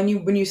 When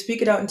you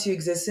speak it out into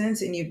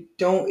existence and you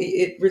don't,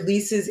 it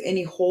releases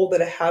any hold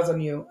that it has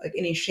on you, like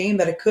any shame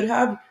that it could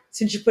have.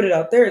 Since you put it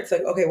out there, it's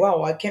like, okay, wow,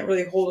 well, I can't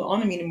really hold it on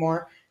to me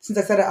anymore since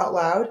I said it out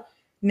loud.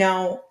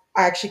 Now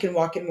I actually can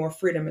walk in more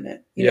freedom in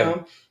it.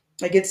 yeah,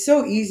 Like it's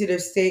so easy to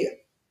stay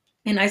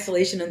in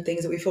isolation and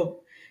things that we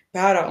feel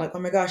bad about. Like, oh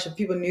my gosh, if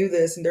people knew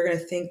this and they're going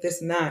to think this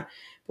and that.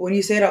 But when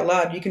you say it out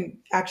loud, you can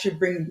actually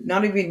bring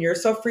not even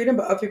yourself freedom,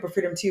 but other people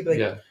freedom too. Be like,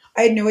 yeah,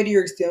 I had no idea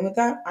you're dealing with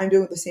that. I'm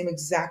doing the same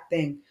exact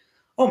thing.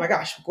 Oh my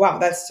gosh, wow,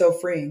 that's so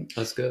freeing.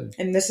 that's good.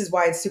 And this is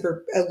why it's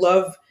super. I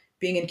love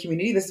being in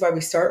community. This is why we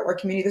start our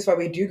community. This is why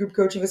we do group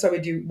coaching. This is why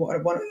we do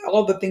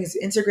all the things,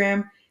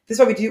 Instagram. This is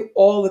why we do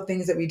all the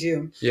things that we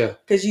do. Yeah,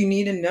 Because you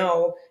need to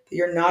know that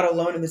you're not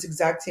alone in this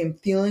exact same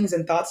feelings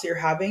and thoughts that you're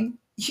having.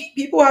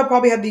 People have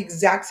probably had the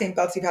exact same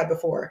thoughts you've had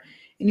before,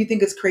 and you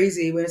think it's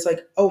crazy when it's like,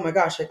 oh my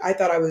gosh, like I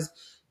thought I was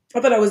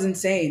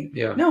insane.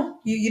 yeah, No,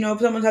 if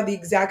someone's had the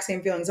exact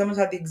same feeling, someone's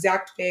had the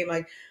exact same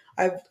like,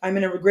 I'm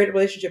in a great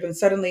relationship, and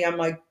suddenly I'm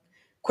like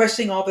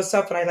questioning all this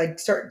stuff, and I like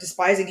start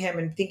despising him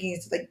and thinking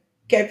it's like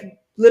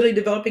get literally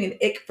developing an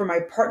ick for my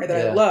partner that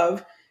I yeah,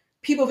 love.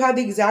 People have had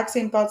the exact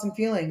same thoughts and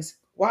feelings.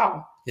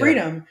 Wow, yeah,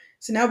 freedom.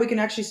 So now we can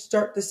actually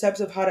start the steps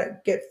of how to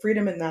get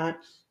freedom in that,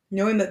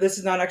 knowing that this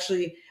is not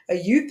actually a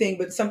you thing,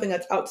 but something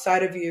that's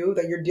outside of you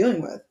that you're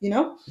dealing with.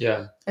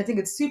 yeah. I think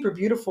it's super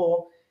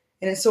beautiful,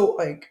 and it's so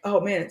like, oh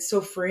man, it's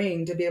so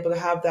freeing to be able to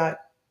have that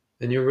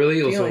And you're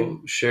really also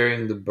feeling.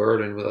 sharing the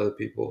burden with other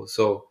people.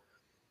 So,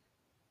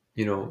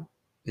 and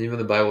even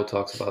the Bible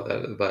talks about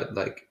that, about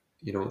like,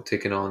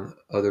 taking on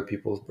other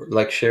people's,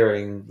 like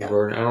sharing the Yeah,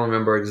 burden. I don't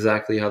remember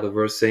exactly how the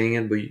verse saying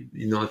it, but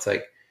it's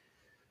like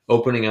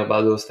opening up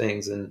about those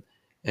things and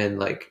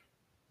like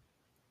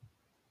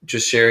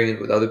just sharing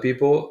it with other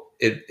people.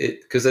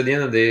 Because at the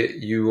end of the day,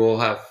 you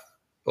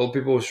all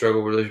people who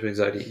struggle with relationship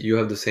anxiety. You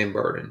have the same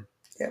burden,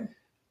 yeah,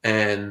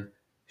 and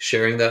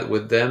sharing that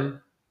with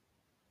them,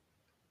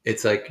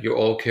 it's like you're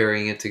all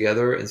carrying it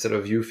together instead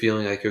of you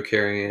feeling like you're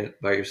carrying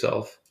it by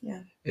yourself.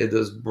 yeah, It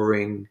does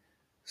bring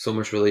so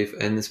much relief,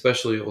 and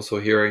especially also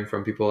hearing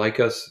from people like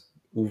us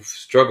who've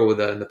struggled with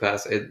that in the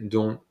past and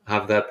don't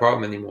have that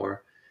problem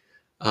anymore.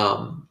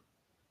 um,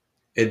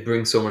 it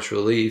brings so much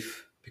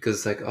relief because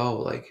it's like, oh,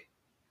 like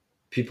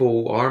people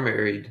who are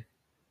married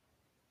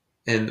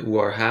and who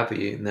are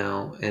happy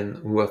now and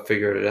who have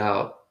figured it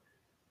out,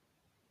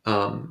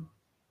 um,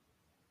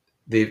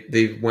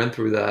 they went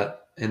through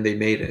that and they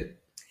made it.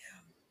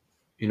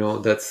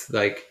 That's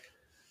like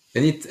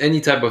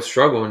any type of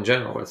struggle in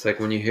general. It's like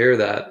when you hear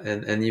that,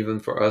 and even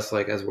for us,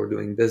 like as we're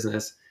doing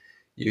business,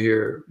 you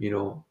hear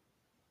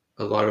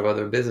a lot of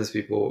other business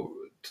people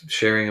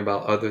sharing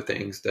about other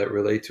things that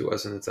relate to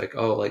us, and it's like,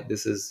 oh, like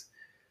this is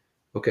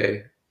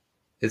okay.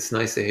 It's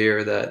nice to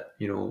hear that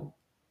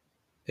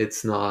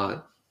it's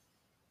not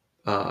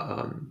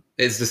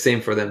it's the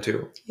same for them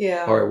too,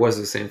 yeah. or it was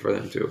the same for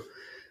them too,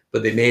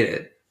 but they made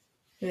it.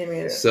 And they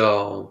made it.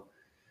 So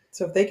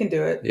So if they can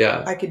do it,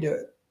 yeah, I can do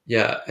it.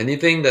 yeah,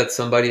 anything that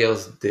somebody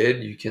else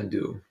did, you can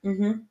do.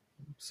 Mm-hmm.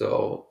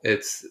 So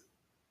it's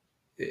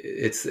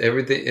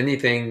everything,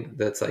 anything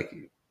that's like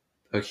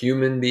a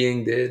human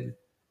being did,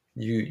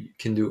 you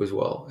can do as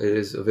well. It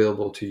is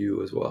available to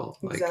you as well.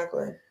 Like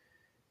Exactly.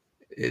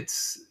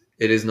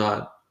 it is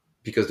not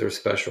because they're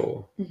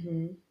special.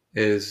 Mm-hmm.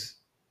 It is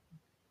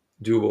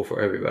doable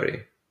for everybody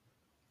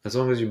as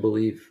long as you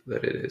believe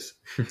that it is.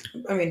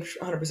 I mean,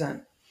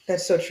 100%.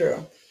 That's so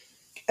true.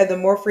 And the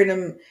more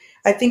freedom,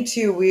 I think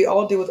too, we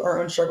all deal with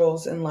our own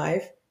struggles in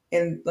life,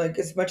 and like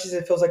as much as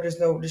it feels like there's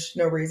just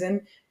no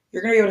reason,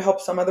 you're gonna be able to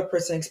help some other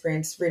person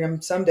experience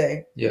freedom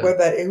someday, Yeah,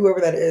 whoever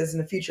that is in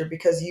the future,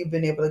 because you've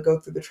been able to go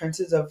through the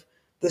trenches of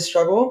the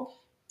struggle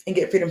and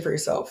get freedom for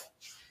yourself.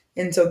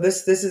 And so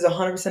this is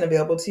 100%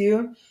 available to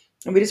you,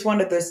 and we just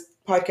wanted this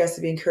podcast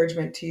to be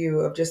encouragement to you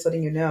of just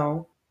letting you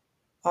know,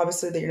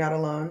 obviously, that you're not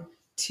alone.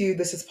 Two,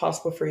 this is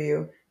possible for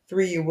you.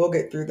 Three, you will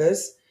get through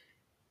this,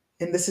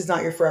 and this is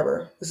not your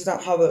forever. This is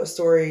not how your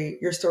story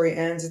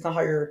ends. It's not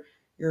how your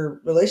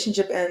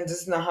relationship ends.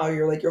 This is not how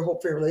your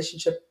hope for your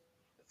relationship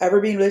ever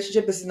being a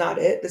relationship. This is not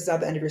it. This is not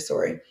the end of your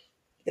story.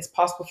 It's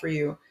possible for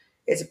you.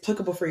 It's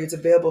applicable for you. It's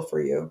available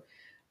for you.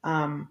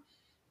 100%.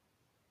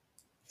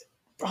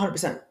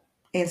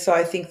 And so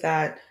I think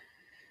that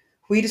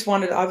we just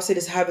wanted, obviously,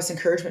 just have this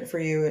encouragement for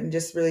you and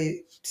just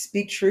really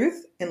speak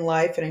truth in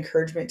life and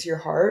encouragement to your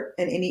heart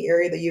in any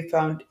area that you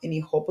found any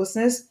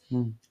hopelessness.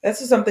 Mm. That's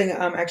just something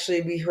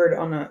actually we heard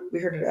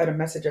it at a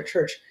message at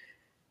church.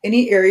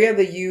 Any area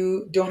that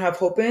you don't have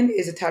hope in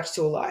is attached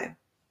to a lie.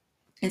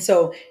 And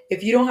so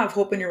if you don't have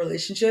hope in your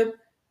relationship,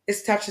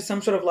 it's attached to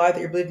some sort of lie that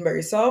you're believing about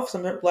yourself,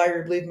 some sort of lie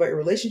you're believing about your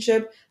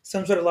relationship,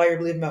 some sort of lie you're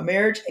believing about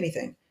marriage,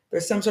 anything.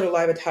 There's some sort of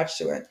lie attached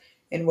to it.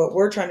 And what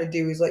we're trying to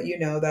do is let you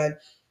know that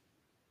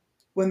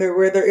where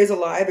there is a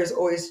lie, there's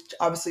always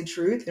obviously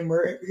truth, and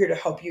we're here to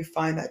help you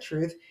find that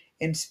truth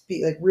and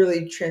speak, like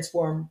really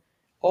transform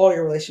all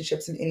your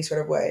relationships in any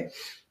sort of way.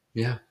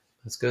 Yeah,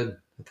 that's good.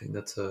 I think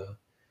that's a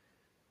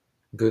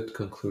good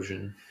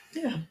conclusion.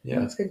 Yeah, Yeah.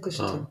 that's a good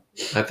conclusion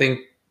too. I think,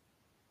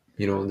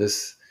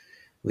 this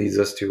leads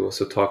us to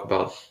also talk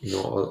about, a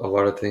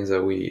lot of things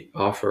that we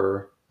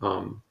offer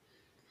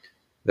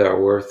that are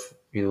worth,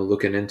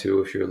 looking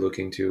into if you're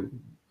looking to,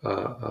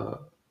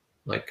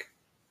 like,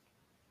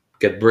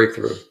 get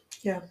breakthrough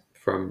Yeah.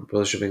 from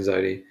relationship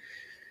anxiety.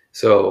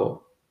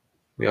 So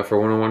we offer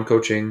one-on-one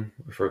coaching,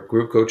 for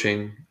group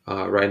coaching.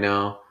 Right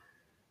now,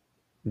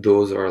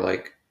 those are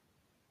like,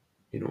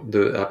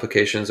 the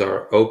applications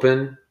are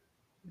open,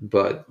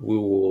 but we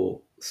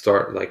will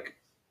start like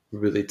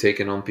really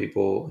taking on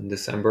people in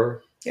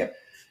December. Yep.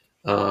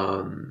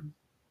 Um,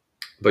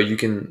 but you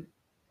can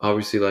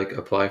obviously like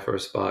apply for a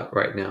spot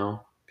right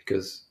now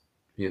because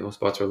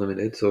spots are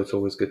limited. So it's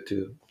always good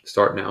to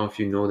start now if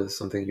you know that's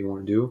something you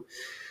want to do.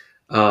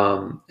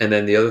 And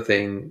then the other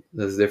thing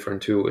that's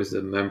different too is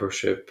the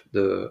membership,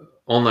 the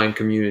online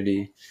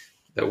community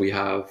that we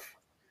have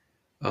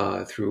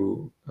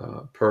through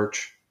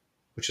Perch,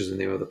 which is the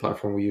name of the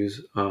platform we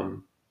use.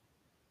 And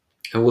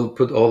we'll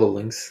put all the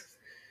links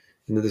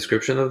in the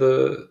description of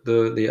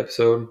the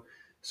episode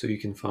so you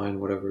can find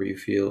whatever you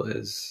feel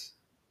is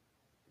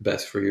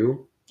best for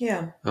you.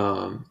 Yeah.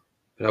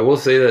 But I will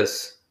say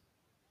this,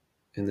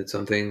 and it's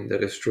something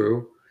that is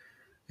true.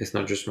 It's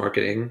not just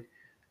marketing.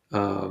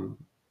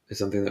 It's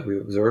something that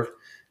we've observed.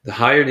 The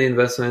higher the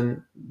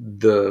investment,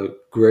 the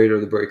greater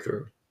the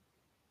breakthrough.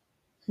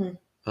 Hmm.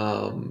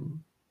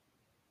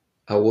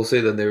 I will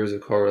say that there is a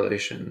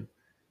correlation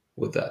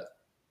with that.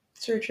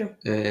 It's very true.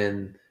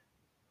 And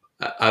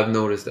I've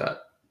noticed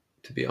that,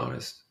 to be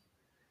honest.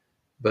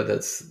 But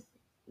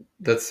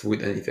that's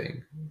with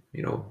anything.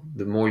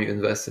 The more you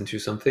invest into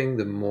something,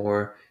 the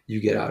more you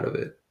get out of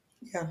it.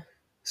 Yeah.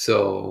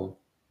 So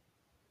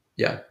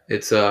yeah,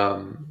 it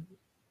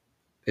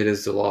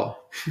is the law.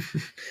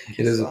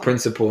 It is a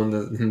principle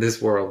in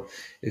this world.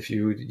 If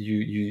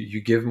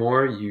you give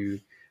more, you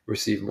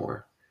receive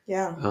more.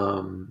 Yeah.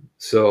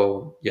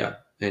 So yeah.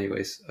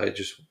 Anyways, I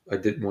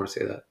didn't want to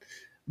say that,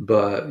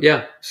 but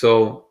yeah.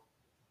 So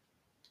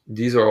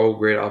these are all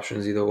great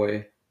options either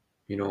way.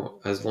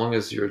 As long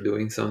as you're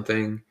doing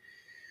something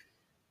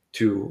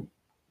to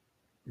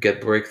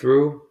get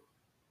breakthrough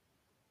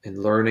and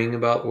learning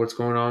about what's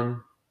going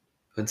on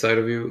inside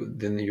of you,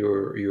 then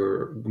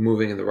you're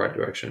moving in the right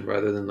direction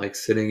rather than like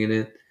sitting in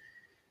it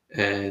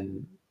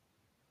and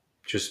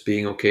just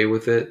being okay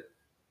with it.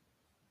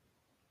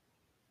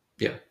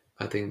 Yeah,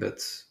 I think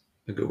that's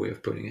a good way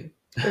of putting it.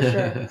 For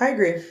sure. I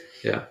agree.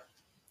 Yeah.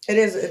 It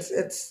is.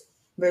 It's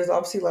there's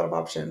obviously a lot of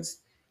options.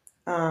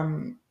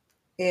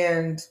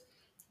 And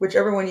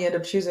whichever one you end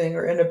up choosing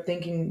or end up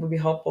thinking would be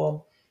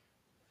helpful,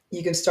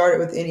 you can start it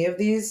with any of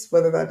these,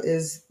 whether that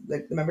is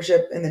like the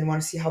membership and then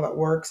want to see how that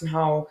works and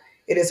how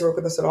it is to work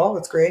with us at all.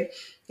 That's great.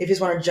 If you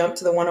just want to jump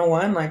to the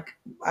 101,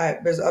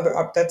 there's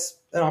that's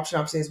an option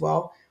obviously as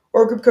well,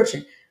 or group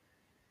coaching.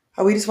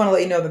 We just want to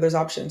let you know that there's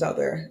options out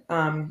there.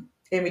 And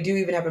we do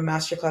even have a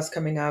masterclass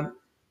coming up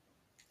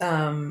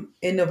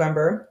in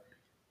November,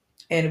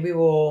 and we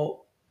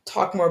will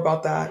talk more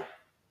about that.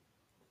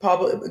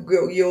 Probably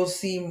you'll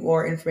see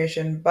more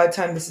information by the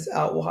time this is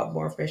out. We'll have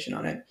more information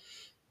on it,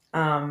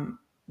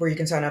 where you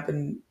can sign up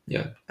and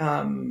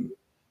sign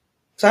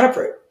up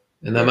for it.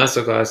 And that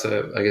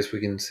masterclass, I guess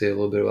we can say a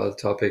little bit about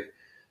the topic.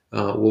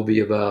 Will be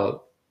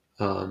about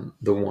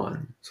the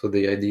one. So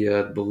the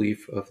idea,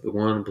 belief of the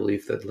one,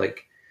 belief that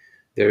like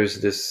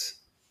there's this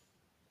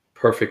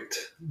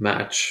perfect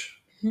match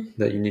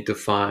that you need to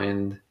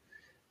find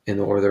in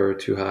order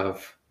to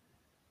have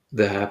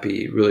the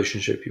happy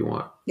relationship you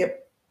want. Yep.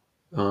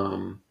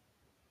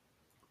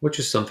 Which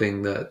is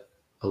something that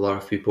a lot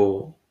of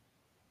people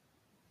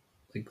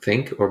like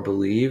think or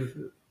believe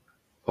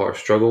or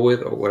struggle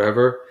with or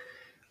whatever,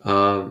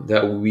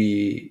 that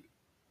we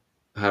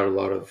had a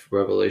lot of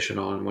revelation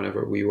on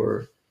whenever we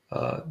were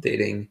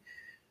dating,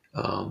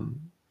 and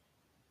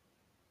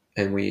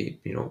we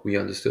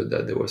understood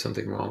that there was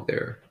something wrong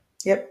there.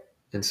 Yep.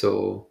 And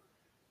so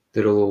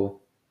did a little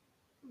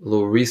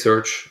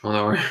research on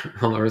our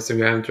on our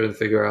Instagram, trying to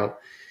figure out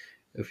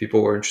if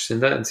people were interested in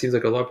that. And it seems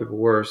like a lot of people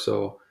were.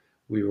 So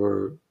we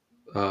were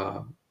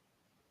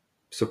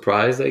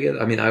surprised, I guess.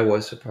 I mean, I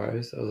was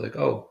surprised. I was like,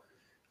 oh,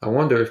 I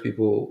wonder if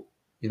people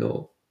you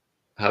know,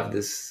 have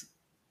this,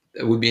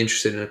 would be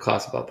interested in a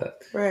class about that.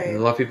 And a Right.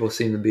 lot of people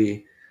seem to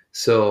be.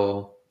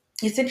 So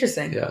It's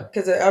interesting yeah,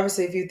 because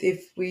obviously,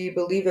 if we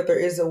believe that there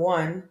is a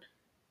one,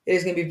 it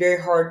is going to be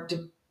very hard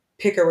to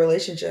pick a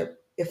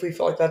relationship if we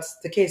feel like that's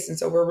the case. And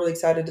so we're really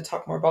excited to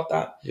talk more about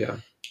that. yeah,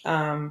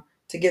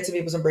 To get some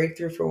people some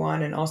breakthrough for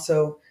one, and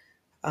also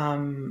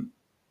um,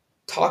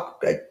 talk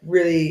like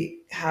really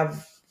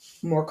have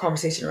more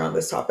conversation around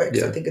this topic.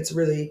 So I yeah. think it's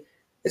really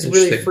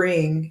Interesting.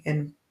 freeing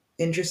and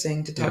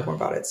interesting to talk Yeah. more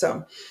about it.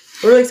 So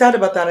we're really excited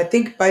about that. I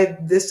think by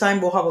this time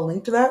we'll have a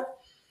link to that.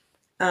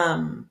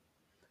 Um,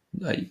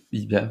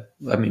 Yeah.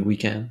 I mean, we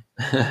can.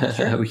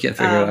 sure. We can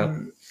figure it out.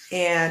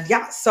 And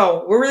yeah,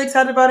 so we're really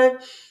excited about it.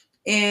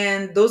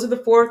 And those are the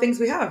 4 things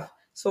we have.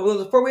 So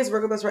those are 4 ways to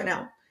work with us right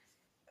now.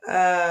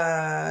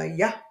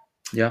 Yeah,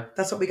 Yeah.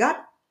 that's what we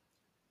got.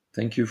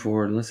 Thank you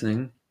for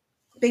listening.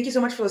 Thank you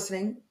so much for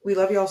listening. We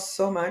love y'all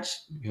so much.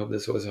 We hope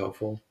this was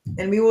helpful.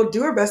 And we will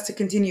do our best to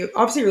continue.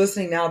 Obviously, you're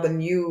listening now,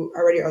 then you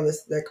already are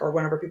listening, like, are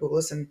one of our people who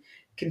listen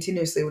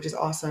continuously, which is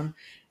awesome.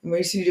 And we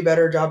just need to do a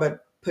better job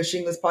at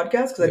pushing this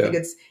podcast because I think Yeah.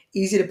 it's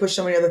easy to push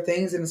so many other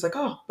things. And it's like,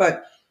 oh,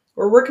 but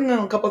we're working on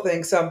a couple of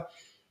things. So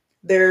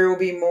there will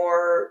be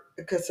more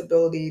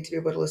accessibility to be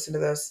able to listen to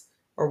this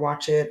or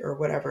watch it or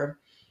whatever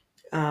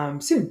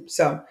soon.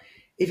 So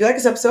if you like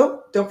this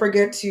episode, don't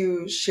forget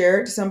to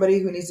share it to somebody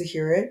who needs to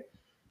hear it.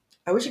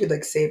 I wish you could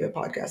like save a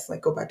podcast,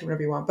 like go back to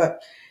whenever you want,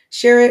 but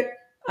share it.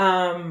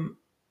 Um,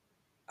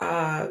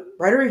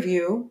 write a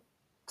review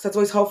because that's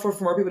always helpful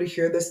for more people to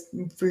hear this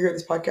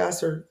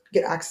podcast or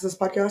get access to this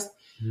podcast.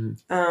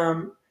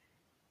 Mhm.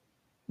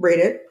 Rate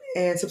it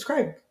and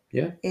subscribe.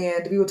 Yeah.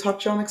 And we will talk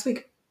to y'all next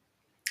week.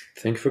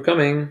 Thank you for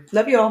coming.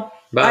 Love y'all.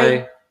 Bye.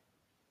 Bye.